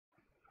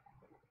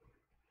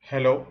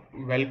Hello,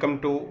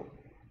 welcome to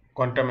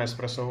Quantum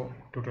Espresso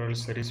tutorial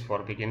series for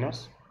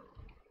beginners.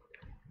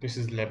 This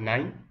is Lab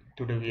 9.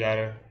 Today we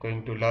are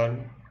going to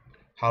learn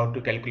how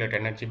to calculate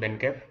energy band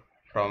gap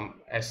from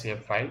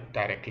SCF file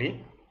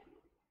directly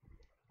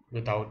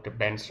without the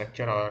band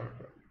structure or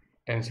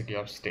density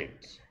of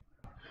states.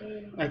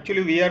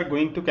 Actually, we are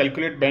going to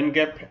calculate band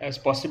gap as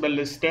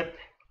possible step,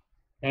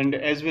 and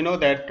as we know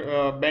that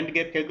band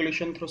gap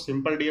calculation through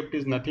simple DFT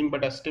is nothing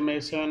but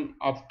estimation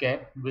of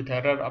gap with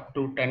error up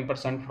to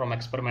 10% from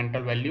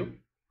experimental value.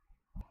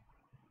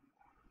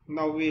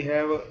 Now we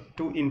have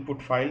two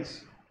input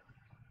files,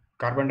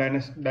 carbon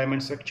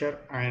diamond structure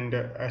and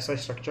SI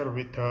structure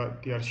with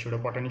their pseudo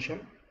potential.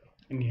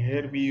 And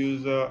here we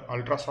use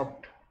ultra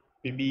soft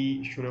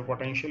PB pseudo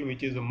potential,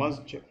 which is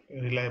much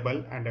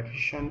reliable and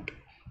efficient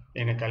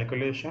in a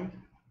calculation.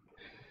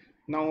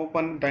 Now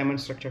open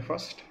diamond structure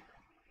first.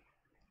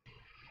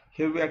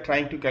 Here we are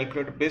trying to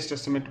calculate best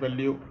estimate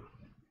value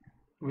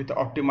with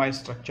optimized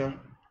structure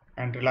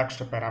and relaxed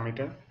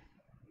parameter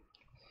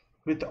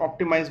with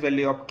optimized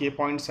value of K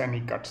points and E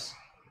cuts.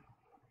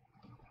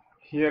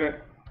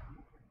 Here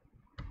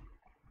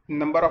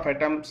number of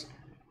atoms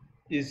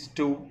is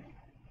 2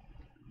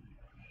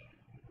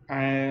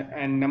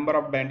 and number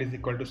of band is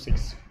equal to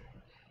 6.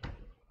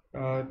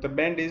 The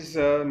band is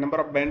number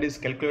of band is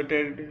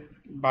calculated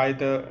by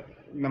the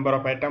number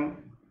of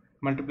atom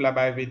multiplied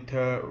by with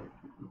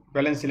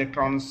valence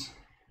electrons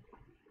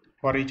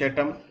for each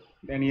atom.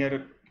 Then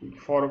here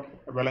 4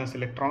 valence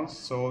electrons,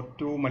 so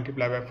 2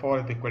 multiplied by 4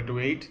 is equal to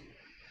 8.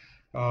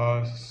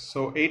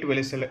 So 8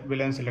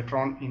 valence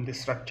electron in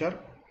this structure.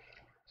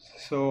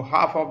 So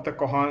half of the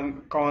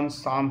kohn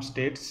sham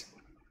states,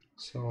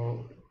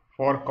 so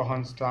 4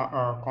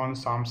 kohn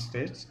sham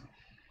states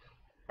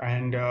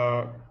and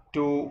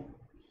 2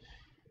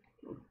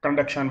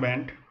 conduction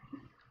band.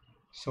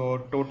 So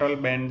total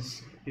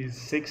bands is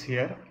 6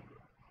 here.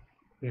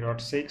 We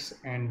wrote 6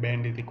 and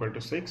band is equal to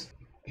 6.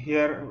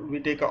 Here we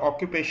take a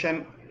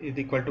occupation is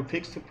equal to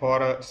fixed for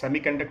a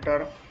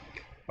semiconductor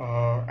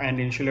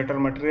and insulator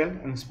material,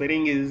 and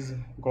sparing is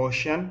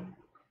Gaussian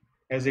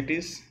as it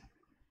is.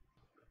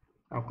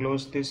 Now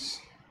close this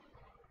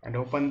and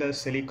open the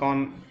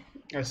silicon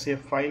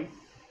SCF file.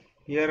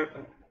 Here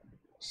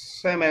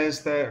same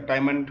as the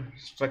diamond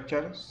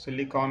structure,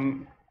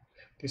 silicon,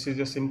 this is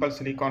a simple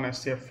silicon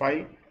SCF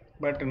file,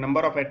 but the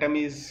number of atom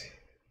is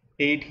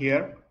 8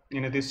 here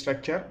in this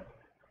structure.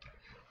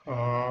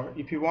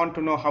 If you want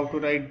to know how to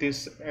write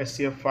this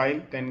SCF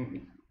file,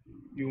 then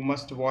you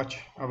must watch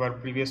our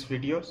previous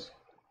videos.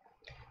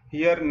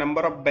 Here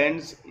number of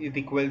bands is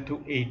equal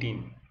to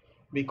 18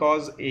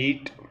 because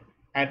 8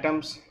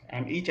 atoms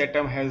and each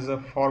atom has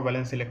 4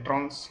 valence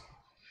electrons,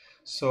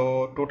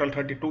 so total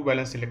 32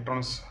 valence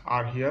electrons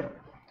are here.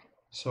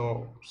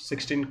 So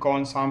 16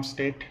 kohn sham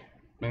state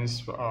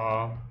means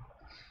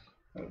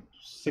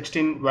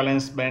 16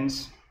 valence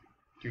bands,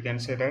 you can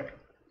say that,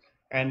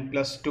 and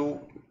plus 2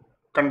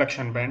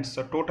 conduction bands,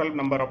 so total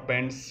number of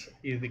bands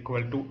is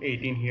equal to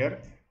 18 here,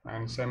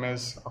 and same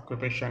as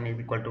occupation is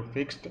equal to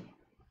fixed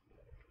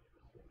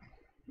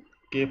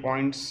K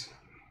points,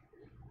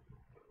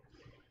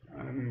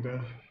 and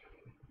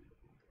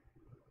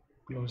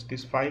close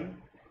this file.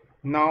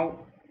 Now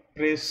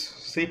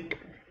press shift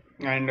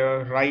and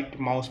right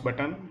mouse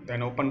button,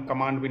 then open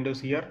command windows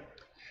here.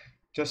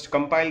 Just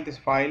compile this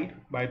file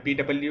by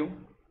pw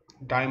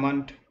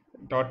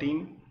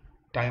diamond.in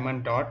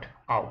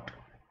diamond.out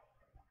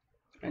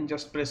and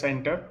just press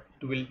enter.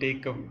 It will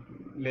take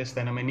less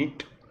than a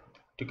minute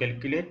to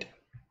calculate.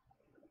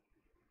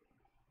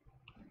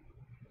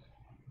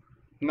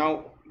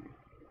 Now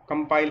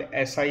compile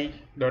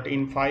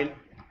si.in file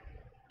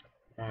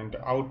and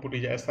output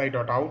is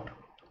si.out.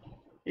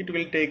 It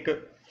will take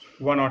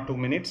 1 or 2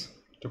 minutes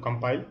to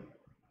compile.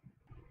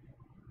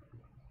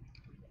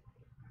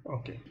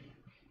 Okay,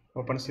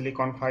 open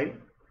silicon file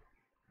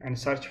and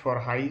search for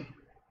high.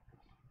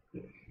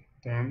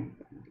 Then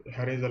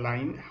here is the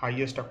line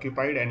highest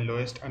occupied and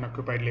lowest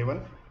unoccupied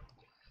level.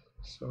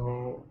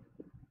 So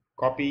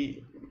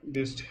copy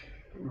this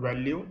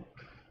value.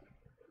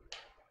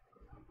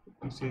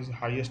 This is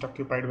highest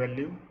occupied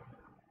value,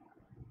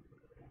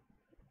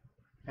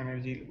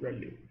 energy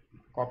value.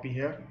 Copy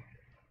here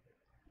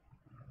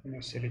in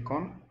a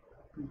silicon.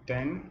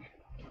 Then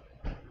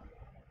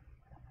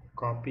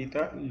copy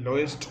the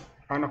lowest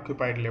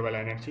unoccupied level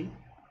energy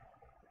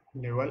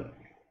level.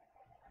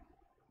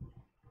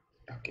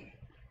 Okay,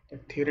 the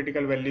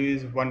theoretical value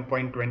is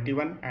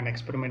 1.21 and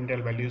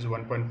experimental value is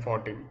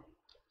 1.14.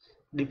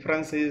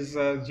 Difference is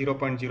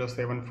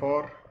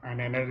 0.074 and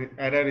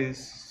error is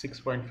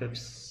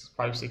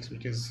 6.56,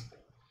 which is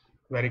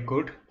very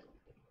good.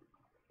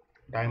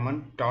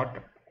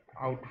 Diamond.out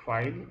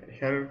file.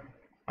 Here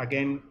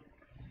again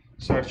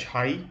search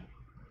high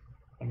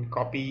and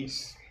copy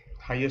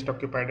highest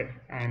occupied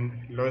and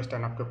lowest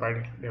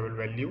unoccupied level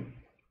value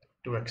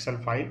to Excel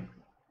file.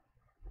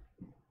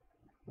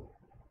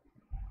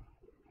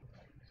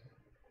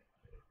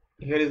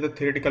 Here is the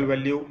theoretical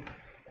value,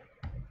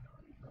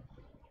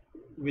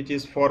 which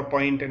is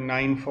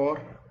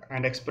 4.94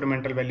 and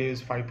experimental value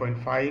is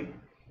 5.5,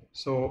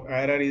 so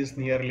error is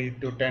nearly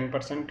to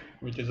 10%,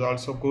 which is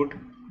also good.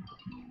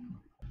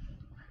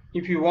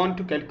 If you want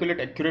to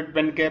calculate accurate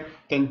band gap,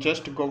 then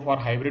just go for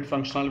hybrid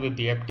functional with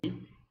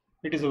DFT.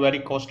 It is a very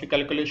costly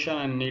calculation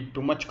and need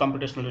too much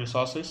computational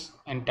resources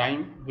and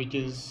time,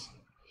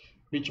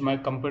 which my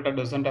computer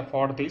doesn't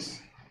afford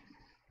this.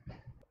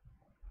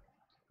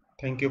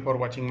 Thank you for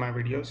watching my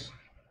videos.